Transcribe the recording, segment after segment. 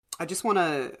I just want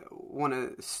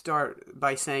to start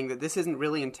by saying that this isn't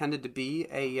really intended to be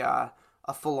a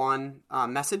full on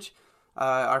message.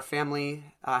 Our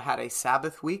family had a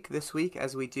Sabbath week this week,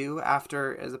 as we do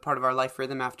as a part of our life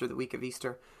rhythm after the week of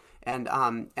Easter, and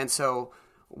so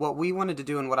what we wanted to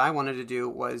do and what I wanted to do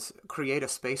was create a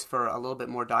space for a little bit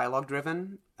more dialogue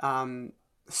driven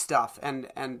stuff.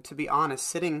 And to be honest,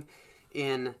 sitting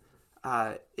in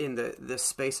the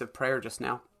space of prayer just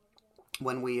now,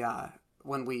 when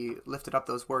we lifted up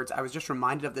those words, I was just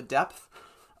reminded of the depth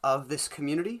of this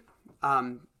community.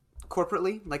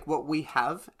 Corporately, like what we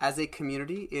have as a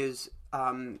community is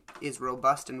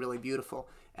robust and really beautiful,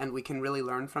 and we can really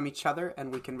learn from each other,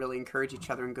 and we can really encourage each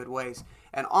other in good ways.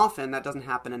 And often that doesn't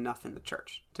happen enough in the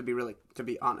church. To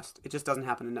be honest, it just doesn't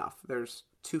happen enough. There's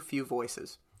too few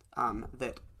voices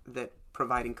that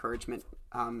provide encouragement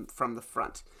from the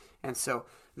front, and so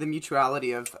the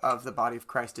mutuality of the body of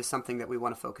Christ is something that we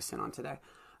want to focus in on today.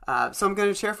 So I'm going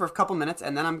to share for a couple minutes,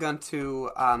 and then I'm going to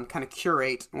kind of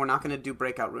curate. We're not going to do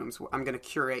breakout rooms. I'm going to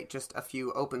curate just a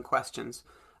few open questions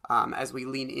as we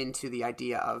lean into the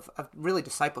idea of really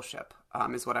discipleship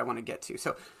is what I want to get to.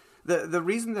 So the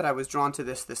reason that I was drawn to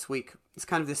this week is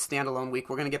kind of this standalone week.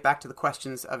 We're going to get back to the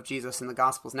questions of Jesus in the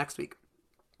Gospels next week.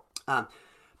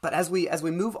 But as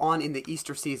we move on in the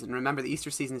Easter season, remember the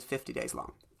Easter season is 50 days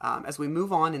long. As we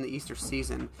move on in the Easter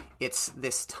season, it's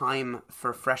this time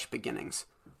for fresh beginnings.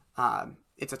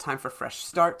 It's a time for fresh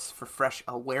starts, for fresh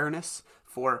awareness,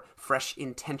 for fresh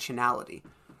intentionality.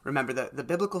 Remember, the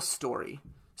biblical story,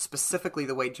 specifically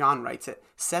the way John writes it,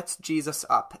 sets Jesus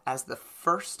up as the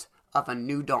first of a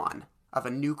new dawn, of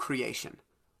a new creation,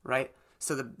 right?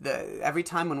 So every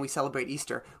time when we celebrate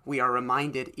Easter, we are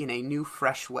reminded in a new,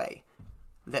 fresh way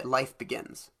that life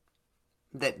begins,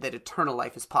 that eternal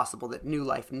life is possible, that new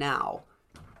life now,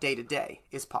 day to day,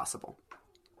 is possible.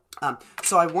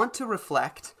 So I want to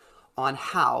reflect on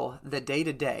how the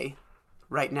day-to-day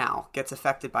right now gets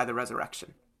affected by the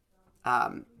resurrection.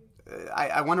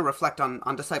 I want to reflect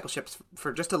on discipleships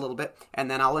for just a little bit, and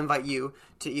then I'll invite you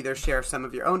to either share some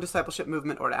of your own discipleship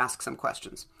movement or to ask some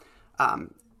questions.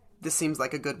 This seems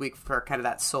like a good week for kind of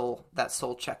that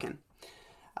soul check-in.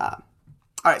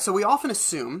 All right, so we often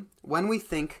assume when we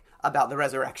think about the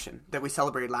resurrection that we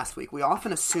celebrated last week, we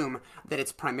often assume that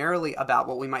it's primarily about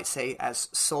what we might say as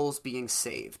souls being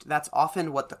saved. That's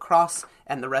often what the cross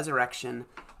and the resurrection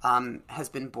has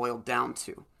been boiled down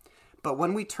to. But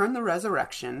when we turn the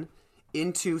resurrection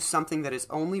into something that is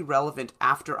only relevant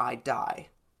after I die,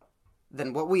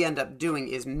 then what we end up doing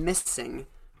is missing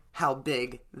how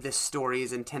big this story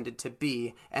is intended to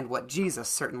be and what Jesus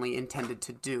certainly intended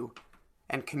to do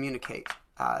and communicate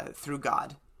through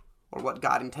God, or what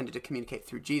God intended to communicate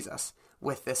through Jesus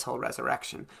with this whole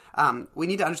resurrection. We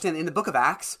need to understand that in the book of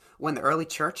Acts, when the early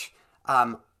church,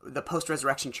 the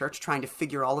post-resurrection church, trying to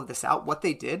figure all of this out, what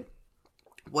they did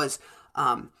was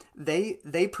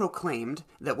they proclaimed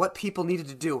that what people needed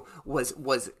to do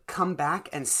was come back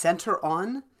and center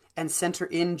on and center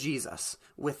in Jesus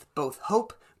with both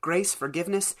hope, grace,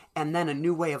 forgiveness, and then a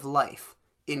new way of life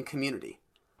in community.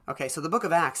 Okay, so the book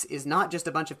of Acts is not just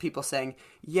a bunch of people saying,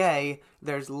 yay,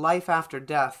 there's life after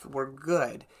death, we're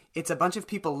good. It's a bunch of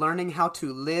people learning how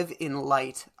to live in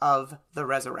light of the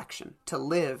resurrection, to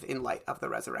live in light of the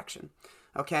resurrection.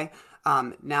 Okay,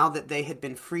 now that they had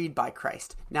been freed by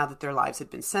Christ, now that their lives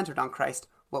had been centered on Christ,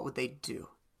 what would they do?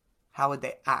 How would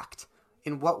they act?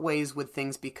 In what ways would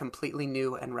things be completely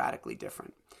new and radically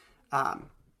different?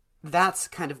 That's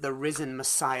kind of the risen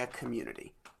Messiah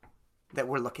community that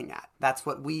we're looking at. That's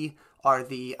what we are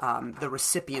the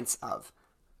recipients of.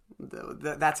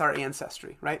 That's our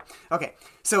ancestry, right? Okay,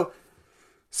 so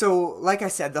like I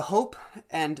said, the hope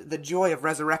and the joy of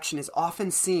resurrection is often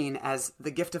seen as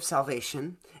the gift of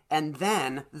salvation, and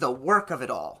then the work of it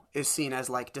all is seen as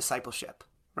like discipleship,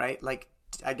 right? Like,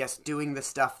 I guess, doing the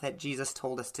stuff that Jesus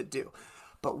told us to do.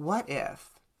 But what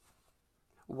if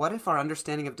our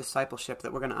understanding of discipleship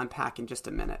that we're going to unpack in just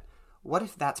a minute, what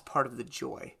if that's part of the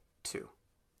joy too?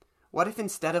 What if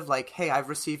instead of like, hey, I've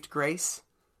received grace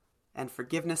and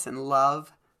forgiveness and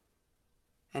love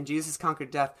and Jesus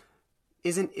conquered death,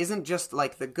 isn't just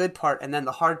like the good part, and then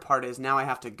the hard part is now I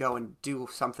have to go and do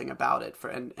something about it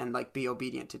and like be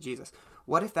obedient to Jesus.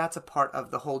 What if that's a part of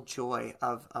the whole joy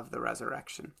of the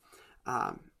resurrection?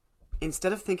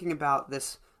 Instead of thinking about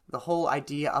this, the whole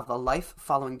idea of a life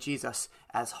following Jesus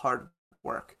as hard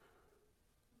work,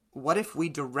 what if we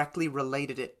directly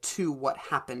related it to what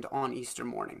happened on Easter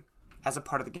morning as a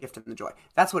part of the gift and the joy?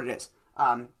 That's what it is.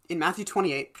 In Matthew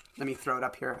 28, let me throw it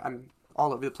up here. I'm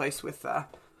all over the place with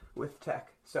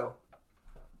tech. So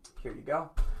here you go.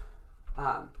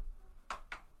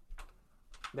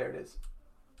 There it is.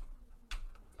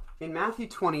 in Matthew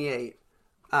 28,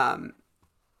 the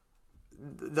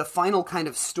final kind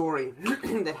of story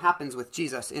that happens with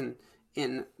Jesus in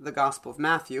the Gospel of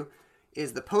Matthew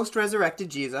is the post-resurrected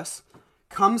Jesus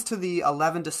comes to the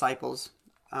 11 disciples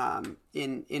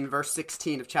in verse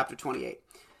 16 of chapter 28.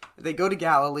 They go to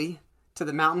Galilee, to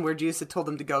the mountain where Jesus had told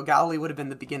them to go. Galilee would have been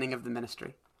the beginning of the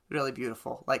ministry. Really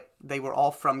beautiful. Like, they were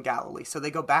all from Galilee. So they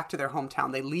go back to their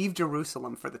hometown. They leave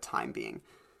Jerusalem for the time being.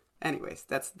 Anyways,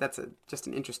 that's just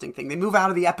an interesting thing. They move out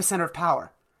of the epicenter of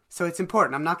power. So it's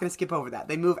important. I'm not going to skip over that.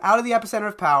 They move out of the epicenter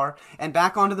of power and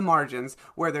back onto the margins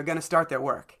where they're going to start their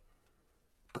work.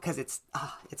 Because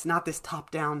it's not this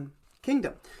top-down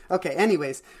kingdom. Okay,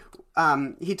 anyways,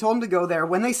 he told them to go there.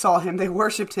 When they saw him, they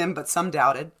worshipped him, but some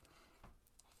doubted.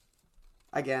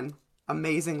 Again,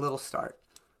 amazing little start.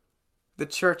 The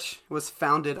church was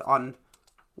founded on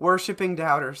worshiping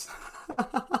doubters.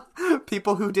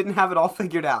 People who didn't have it all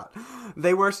figured out.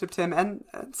 They worshipped him, and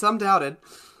some doubted.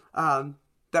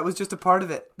 That was just a part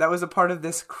of it. That was a part of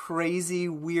this crazy,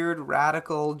 weird,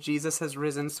 radical, Jesus has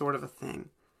risen sort of a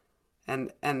thing.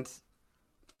 And it's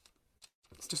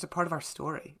just a part of our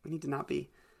story. We need to not be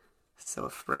so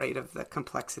afraid of the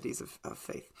complexities of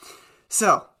faith.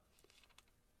 So,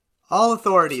 all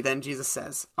authority, then, Jesus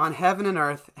says, on heaven and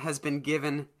earth has been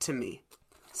given to me.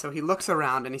 So he looks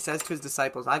around and he says to his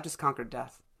disciples, I've just conquered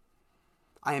death.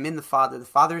 I am in the Father. The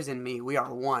Father is in me. We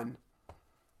are one.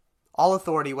 All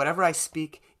authority, whatever I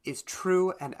speak, is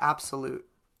true and absolute.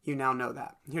 You now know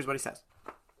that. Here's what he says.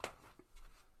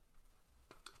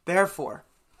 Therefore,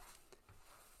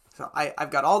 so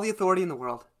I've got all the authority in the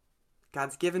world.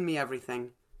 God's given me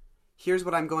everything. Here's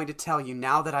what I'm going to tell you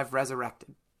now that I've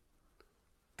resurrected.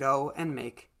 Go and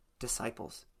make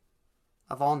disciples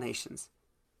of all nations,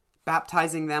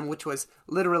 baptizing them, which was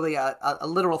literally a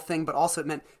literal thing, but also it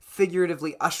meant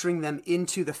figuratively ushering them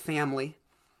into the family,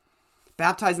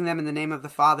 baptizing them in the name of the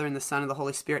Father and the Son and the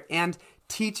Holy Spirit, and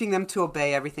teaching them to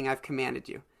obey everything I've commanded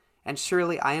you. And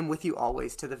surely I am with you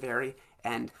always to the very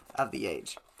end of the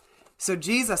age. So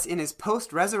Jesus, in his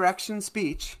post-resurrection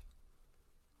speech,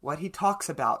 what he talks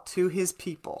about to his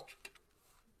people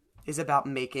is about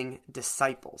making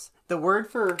disciples. The word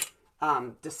for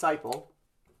disciple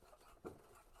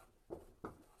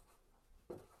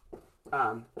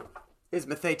is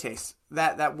mathetes.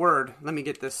 That word, let me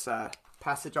get this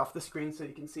passage off the screen so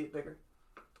you can see it bigger.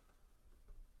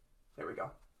 There we go.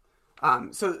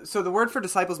 So the word for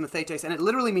disciple is mathetes, and it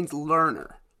literally means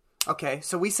learner. Okay,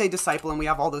 so we say disciple and we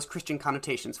have all those Christian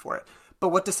connotations for it. But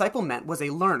what disciple meant was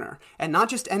a learner, and not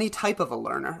just any type of a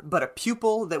learner, but a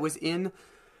pupil that was in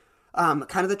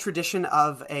kind of the tradition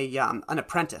of an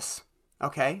apprentice,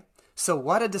 okay? So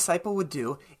what a disciple would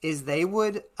do is they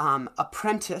would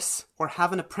apprentice or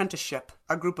have an apprenticeship,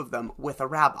 a group of them, with a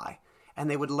rabbi. And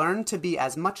they would learn to be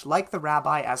as much like the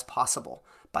rabbi as possible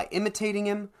by imitating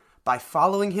him, by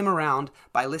following him around,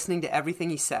 by listening to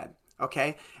everything he said,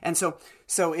 okay? And so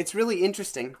it's really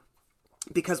interesting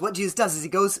because what Jesus does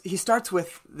is he starts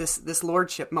with this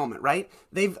lordship moment, right?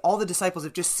 All the disciples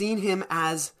have just seen him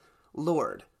as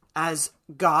Lord, as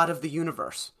God of the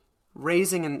universe,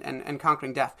 raising and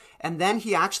conquering death. And then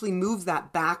he actually moves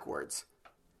that backwards.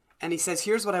 And he says,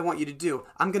 here's what I want you to do.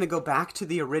 I'm going to go back to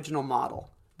the original model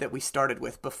that we started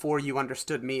with before you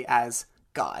understood me as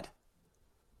God.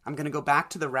 I'm going to go back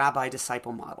to the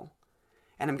rabbi-disciple model.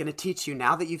 And I'm going to teach you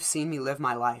now that you've seen me live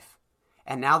my life.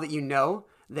 And now that you know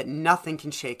that nothing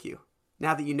can shake you.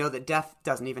 Now that you know that death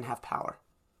doesn't even have power.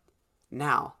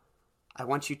 Now, I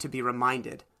want you to be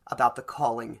reminded about the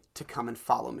calling to come and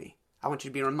follow me. I want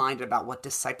you to be reminded about what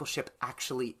discipleship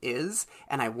actually is,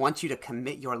 and I want you to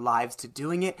commit your lives to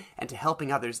doing it and to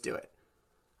helping others do it.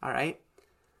 All right?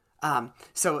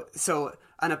 So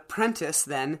an apprentice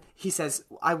then, he says,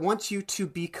 I want you to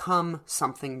become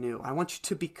something new. I want you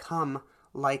to become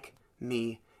like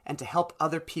me and to help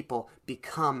other people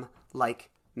become like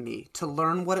me, to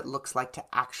learn what it looks like to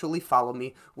actually follow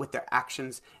me with their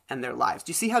actions and their lives. Do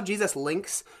you see how Jesus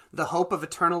links the hope of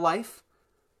eternal life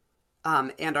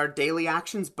and our daily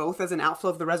actions both as an outflow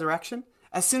of the resurrection?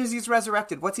 As soon as he's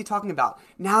resurrected, what's he talking about?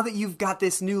 Now that you've got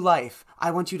this new life,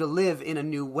 I want you to live in a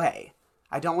new way.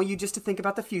 I don't want you just to think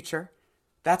about the future.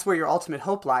 That's where your ultimate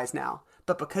hope lies now.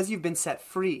 But because you've been set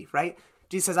free, right?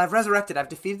 Jesus says, I've resurrected. I've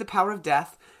defeated the power of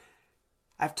death.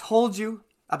 I've told you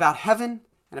about heaven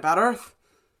and about earth,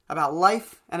 about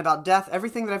life and about death.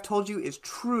 Everything that I've told you is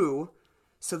true.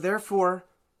 So therefore,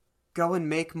 go and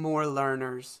make more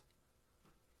learners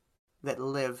that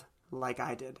live like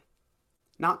I did.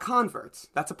 Not converts.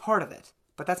 That's a part of it.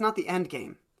 But that's not the end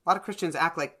game. A lot of Christians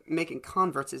act like making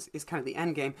converts is kind of the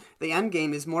end game. The end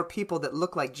game is more people that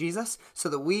look like Jesus so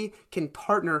that we can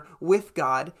partner with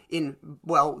God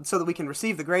so that we can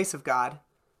receive the grace of God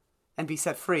and be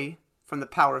set free from the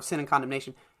power of sin and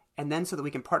condemnation, and then so that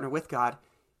we can partner with God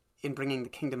in bringing the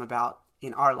kingdom about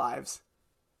in our lives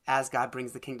as God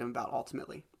brings the kingdom about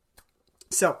ultimately.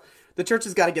 So the church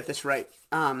has got to get this right.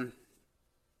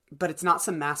 But it's not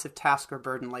some massive task or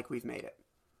burden like we've made it.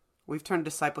 We've turned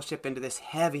discipleship into this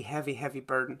heavy, heavy, heavy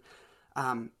burden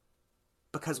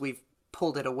because we've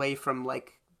pulled it away from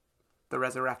like the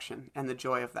resurrection and the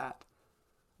joy of that.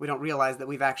 We don't realize that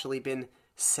we've actually been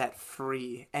set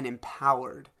free and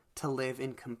empowered to live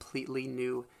in completely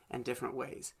new and different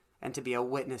ways and to be a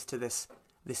witness to this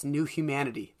new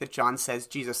humanity that John says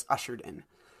Jesus ushered in.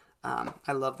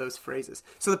 I love those phrases.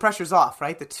 So the pressure's off,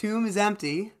 right? The tomb is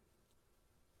empty.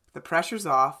 The pressure's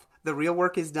off. The real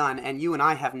work is done, and you and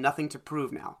I have nothing to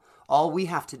prove now. All we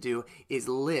have to do is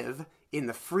live in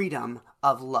the freedom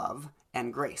of love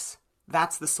and grace.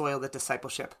 That's the soil that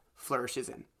discipleship flourishes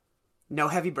in. No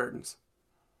heavy burdens.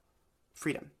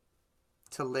 Freedom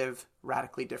to live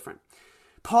radically different.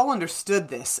 Paul understood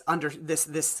this,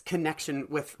 this connection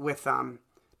with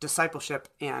discipleship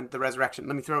and the resurrection.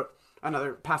 Let me throw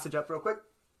another passage up real quick.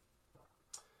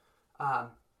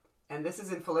 And this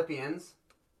is in Philippians.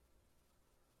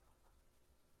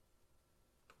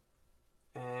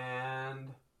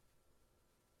 And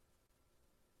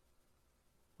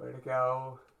where to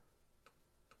go?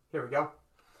 Here we go.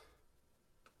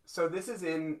 So this is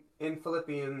in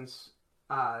Philippians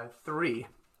 3.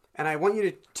 And I want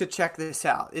you to check this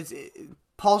out.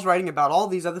 Paul's writing about all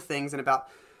these other things and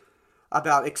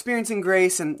about experiencing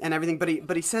grace and everything,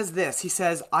 but he says this. He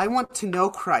says, I want to know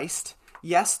Christ,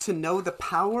 yes, to know the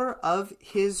power of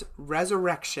his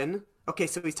resurrection. Okay,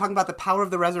 so he's talking about the power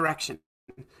of the resurrection,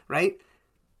 right?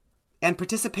 And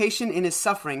participation in his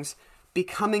sufferings,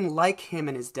 becoming like him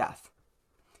in his death,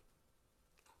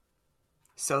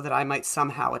 so that I might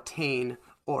somehow attain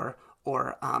or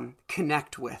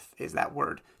connect with, is that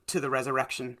word, to the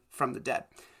resurrection from the dead.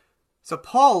 So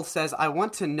Paul says, I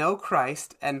want to know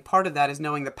Christ, and part of that is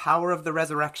knowing the power of the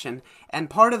resurrection. And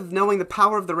part of knowing the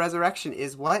power of the resurrection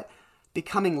is what?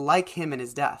 Becoming like him in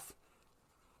his death.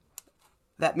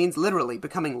 That means literally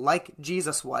becoming like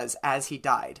Jesus was as he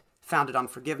died, founded on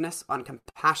forgiveness, on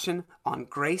compassion, on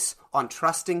grace, on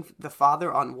trusting the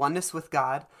Father, on oneness with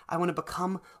God. I want to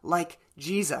become like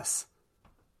Jesus.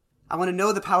 I want to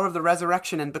know the power of the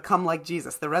resurrection and become like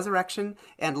Jesus. The resurrection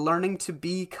and learning to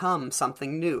become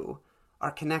something new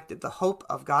are connected. The hope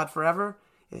of God forever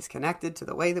is connected to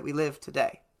the way that we live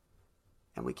today.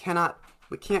 And we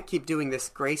can't keep doing this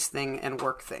grace thing and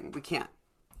work thing. We can't.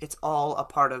 It's all a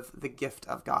part of the gift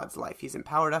of God's life. He's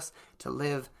empowered us to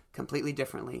live completely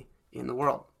differently in the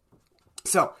world.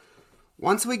 So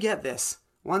once we get this,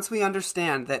 once we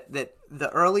understand that the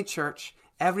early church,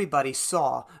 everybody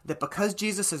saw that because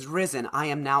Jesus is risen, I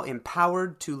am now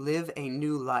empowered to live a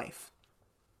new life.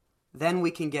 Then we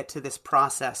can get to this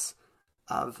process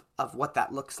of what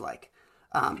that looks like.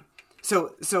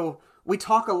 So we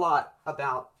talk a lot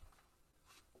about,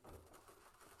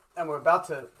 and we're about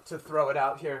to throw it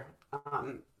out here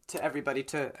to everybody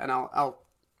and I'll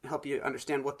help you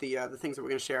understand what the things that we're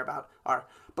going to share about are.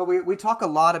 But we talk a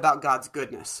lot about God's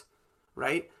goodness,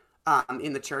 right?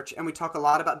 In the church, and we talk a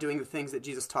lot about doing the things that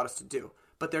Jesus taught us to do.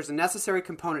 But there's a necessary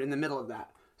component in the middle of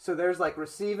that. So there's like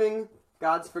receiving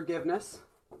God's forgiveness.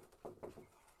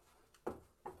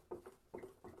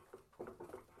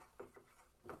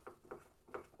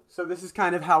 So this is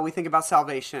kind of how we think about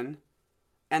salvation.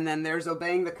 And then there's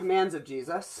obeying the commands of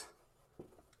Jesus.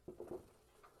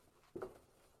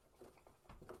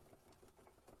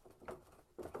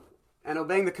 And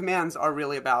obeying the commands are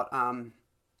really about,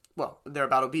 they're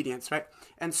about obedience, right?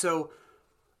 And so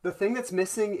the thing that's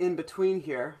missing in between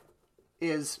here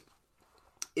is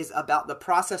about the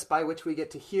process by which we get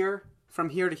to here, from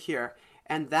here to here.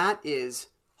 And that is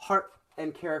heart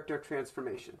and character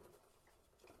transformation.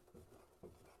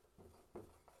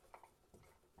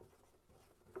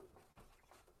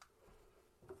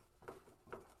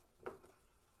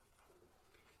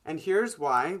 And here's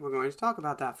why we're going to talk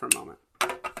about that for a moment.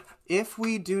 If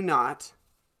we do not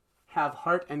have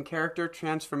heart and character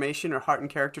transformation or heart and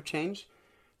character change,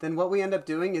 then what we end up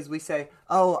doing is we say,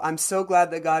 oh, I'm so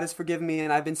glad that God has forgiven me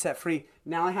and I've been set free.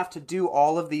 Now I have to do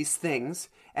all of these things,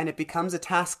 and it becomes a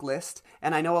task list.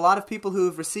 And I know a lot of people who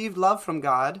have received love from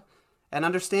God and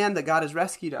understand that God has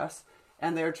rescued us,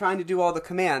 and they're trying to do all the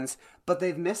commands, but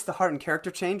they've missed the heart and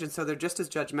character change, and so they're just as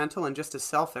judgmental and just as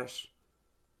selfish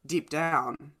deep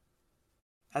down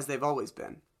as they've always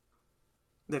been.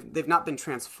 They've not been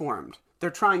transformed. They're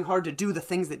trying hard to do the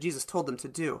things that Jesus told them to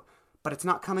do, but it's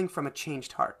not coming from a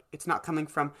changed heart. It's not coming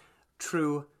from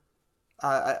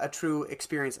a true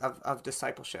experience of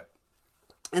discipleship.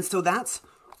 And so that's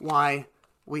why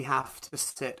we have to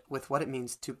sit with what it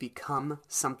means to become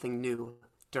something new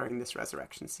during this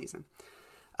resurrection season.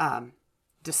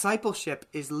 Discipleship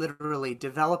is literally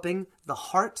developing the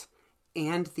heart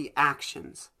and the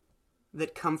actions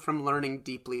that come from learning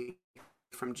deeply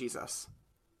from Jesus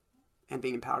and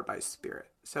being empowered by his Spirit.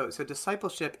 So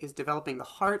discipleship is developing the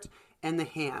heart and the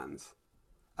hands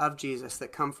of Jesus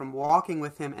that come from walking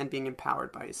with him and being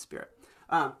empowered by his Spirit.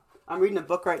 I'm reading a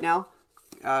book right now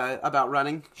about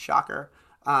running, shocker,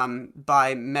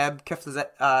 by Meb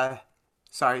Keflezighi.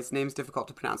 Sorry, his name's difficult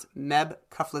to pronounce. Meb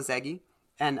Keflezighi.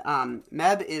 And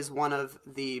Meb is one of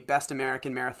the best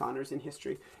American marathoners in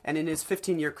history. And in his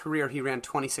 15-year career, he ran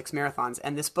 26 marathons.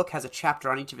 And this book has a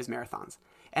chapter on each of his marathons.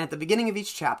 And at the beginning of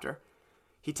each chapter,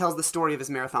 he tells the story of his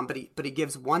marathon, but he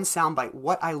gives one soundbite,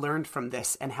 what I learned from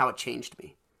this and how it changed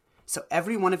me. So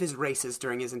every one of his races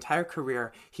during his entire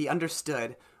career, he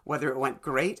understood whether it went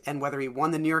great and whether he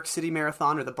won the New York City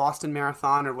Marathon or the Boston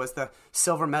Marathon or was the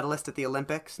silver medalist at the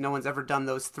Olympics. No one's ever done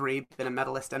those three, been a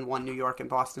medalist and won New York and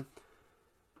Boston.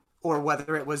 Or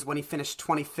whether it was when he finished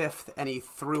 25th and he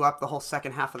threw up the whole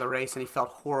second half of the race and he felt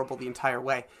horrible the entire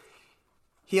way.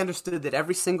 He understood that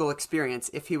every single experience,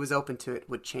 if he was open to it,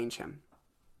 would change him.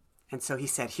 And so he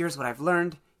said, here's what I've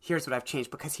learned, here's what I've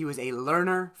changed, because he was a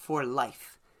learner for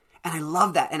life. And I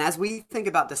love that. And as we think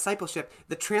about discipleship,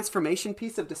 the transformation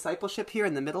piece of discipleship here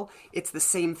in the middle, it's the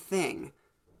same thing.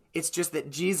 It's just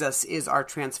that Jesus is our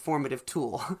transformative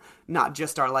tool, not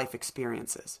just our life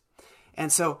experiences.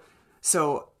 And so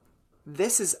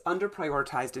this is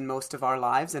under-prioritized in most of our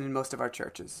lives and in most of our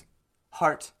churches.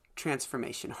 Heart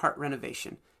transformation, heart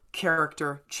renovation,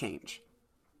 character change.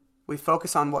 We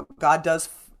focus on what God does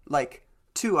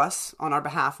to us on our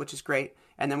behalf, which is great,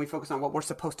 and then we focus on what we're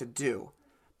supposed to do,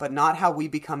 but not how we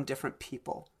become different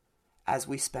people as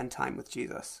we spend time with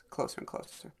Jesus closer and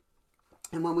closer.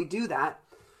 And when we do that,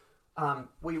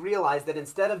 we realize that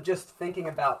instead of just thinking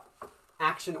about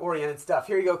action-oriented stuff,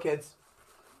 here you go, kids.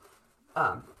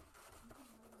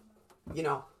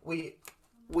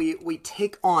 We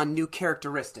take on new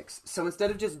characteristics. So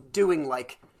instead of just doing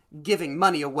giving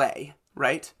money away,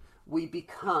 right? We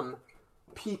become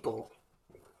people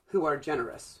who are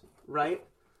generous, right?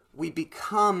 We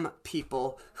become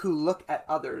people who look at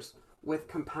others with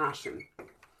compassion.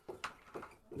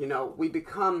 We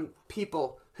become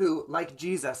people who, like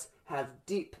Jesus, have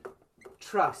deep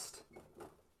trust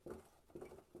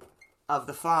of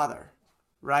the Father,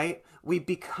 right? We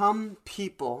become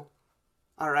people,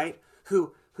 all right,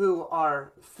 who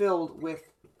are filled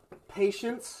with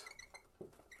patience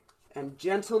and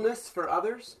gentleness for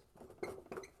others.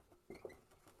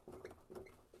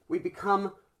 We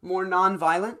become more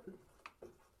nonviolent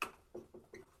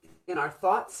in our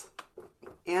thoughts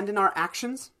and in our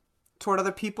actions toward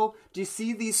other people. Do you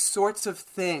see these sorts of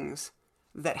things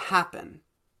that happen?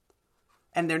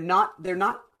 And they're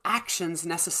not actions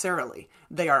necessarily.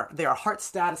 They are heart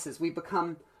statuses. We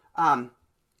become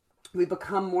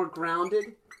more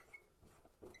grounded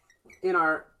in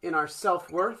our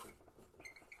self-worth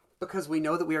because we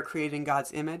know that we are created in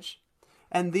God's image.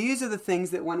 And these are the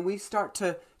things that when we start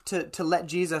to let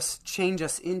Jesus change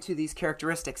us into these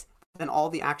characteristics, then all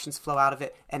the actions flow out of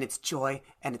it, and it's joy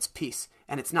and it's peace.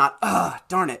 And it's not,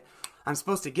 darn it, I'm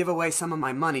supposed to give away some of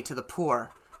my money to the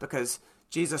poor because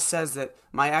Jesus says that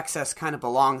my excess kind of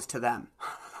belongs to them.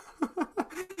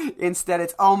 Instead,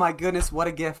 it's, oh my goodness, what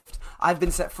a gift. I've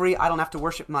been set free. I don't have to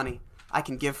worship money. I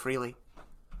can give freely.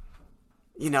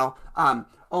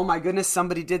 Oh my goodness,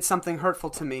 somebody did something hurtful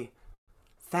to me.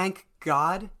 Thank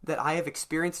God that I have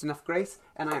experienced enough grace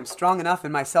and I am strong enough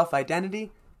in my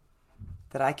self-identity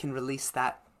that I can release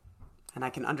that and I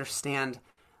can understand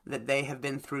that they have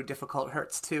been through difficult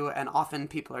hurts too, and often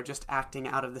people are just acting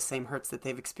out of the same hurts that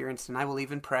they've experienced, and I will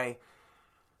even pray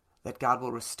that God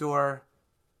will restore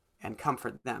and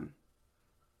comfort them.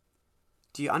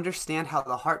 Do you understand how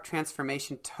the heart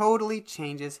transformation totally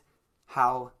changes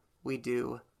how we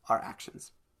do our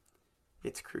actions?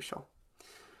 It's crucial.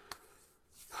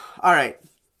 All right,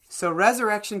 so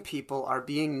resurrection people are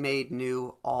being made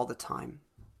new all the time.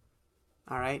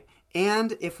 All right,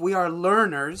 and if we are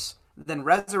learners, then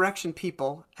resurrection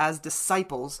people, as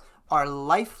disciples, are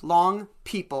lifelong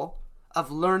people of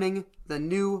learning the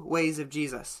new ways of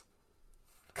Jesus.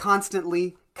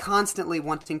 Constantly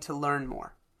wanting to learn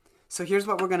more. So here's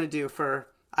what we're going to do for,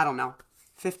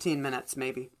 15 minutes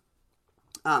maybe.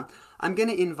 I'm going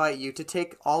to invite you to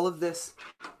take all of this,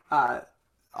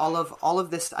 all of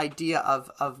this idea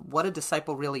of what a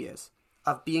disciple really is.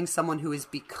 of being someone who is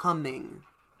becoming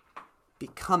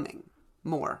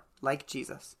more like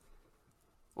Jesus,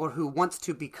 or who wants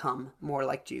to become more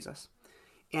like Jesus,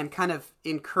 and kind of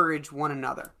encourage one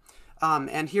another.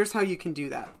 And here's how you can do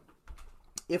that.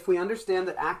 If we understand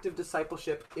that active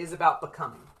discipleship is about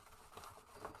becoming,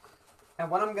 and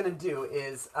what I'm going to do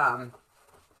is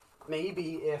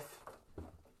maybe if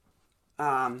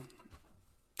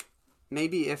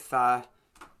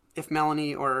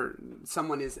Melanie or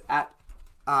someone is at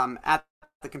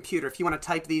the computer, if you want to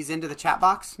type these into the chat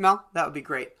box, Mel, that would be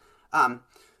great.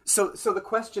 So the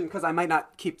question, because I might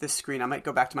not keep this screen, I might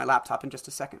go back to my laptop in just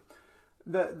a second.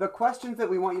 The questions that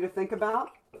we want you to think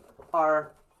about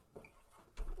are,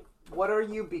 what are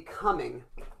you becoming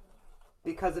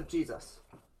because of Jesus?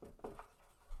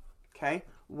 Okay?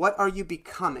 What are you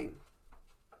becoming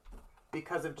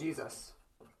because of Jesus?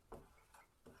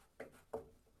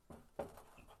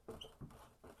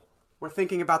 We're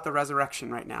thinking about the resurrection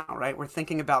right now, right? We're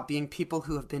thinking about being people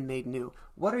who have been made new.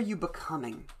 What are you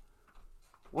becoming?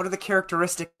 What are the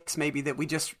characteristics maybe that we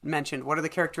just mentioned? What are the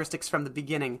characteristics from the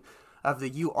beginning of the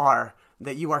you are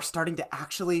that you are starting to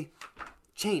actually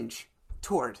change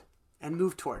toward and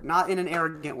move toward? Not in an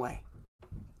arrogant way,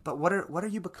 but what are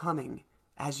you becoming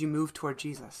as you move toward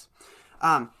Jesus?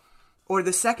 Or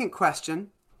the second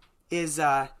question is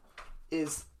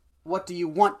what do you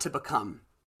want to become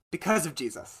because of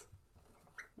Jesus?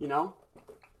 You know?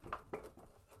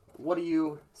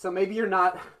 So maybe you're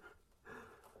not,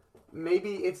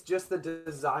 maybe it's just the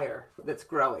desire that's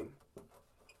growing.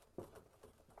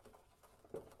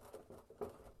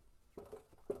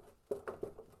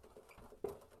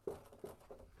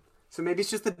 So maybe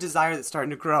it's just the desire that's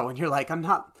starting to grow, and you're like, I'm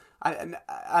not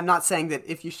saying that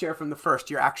if you share from the first,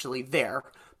 you're actually there,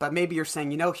 but maybe you're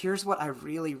saying, here's what I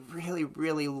really, really,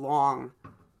 really long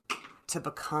to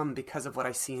become because of what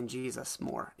I see in Jesus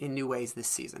more in new ways this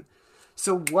season.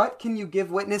 So what can you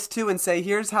give witness to and say,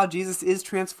 here's how Jesus is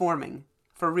transforming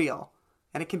for real?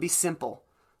 And it can be simple,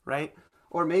 right?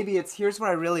 Or maybe it's, here's where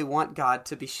I really want God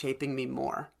to be shaping me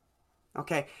more.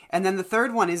 Okay. And then the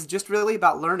third one is just really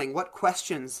about learning. What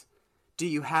questions do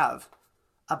you have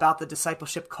about the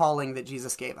discipleship calling that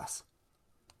Jesus gave us?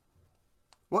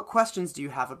 What questions do you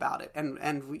have about it?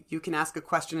 And you can ask a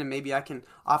question, and maybe I can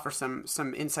offer some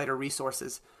insight or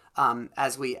resources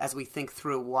as we think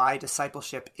through why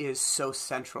discipleship is so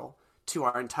central to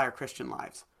our entire Christian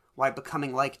lives. Why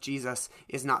becoming like Jesus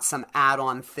is not some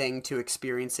add-on thing to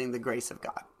experiencing the grace of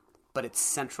God, but it's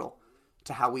central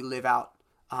to how we live out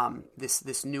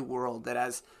this new world that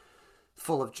is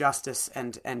full of justice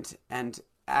and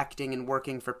acting and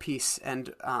working for peace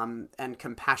and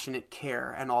compassionate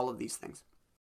care and all of these things.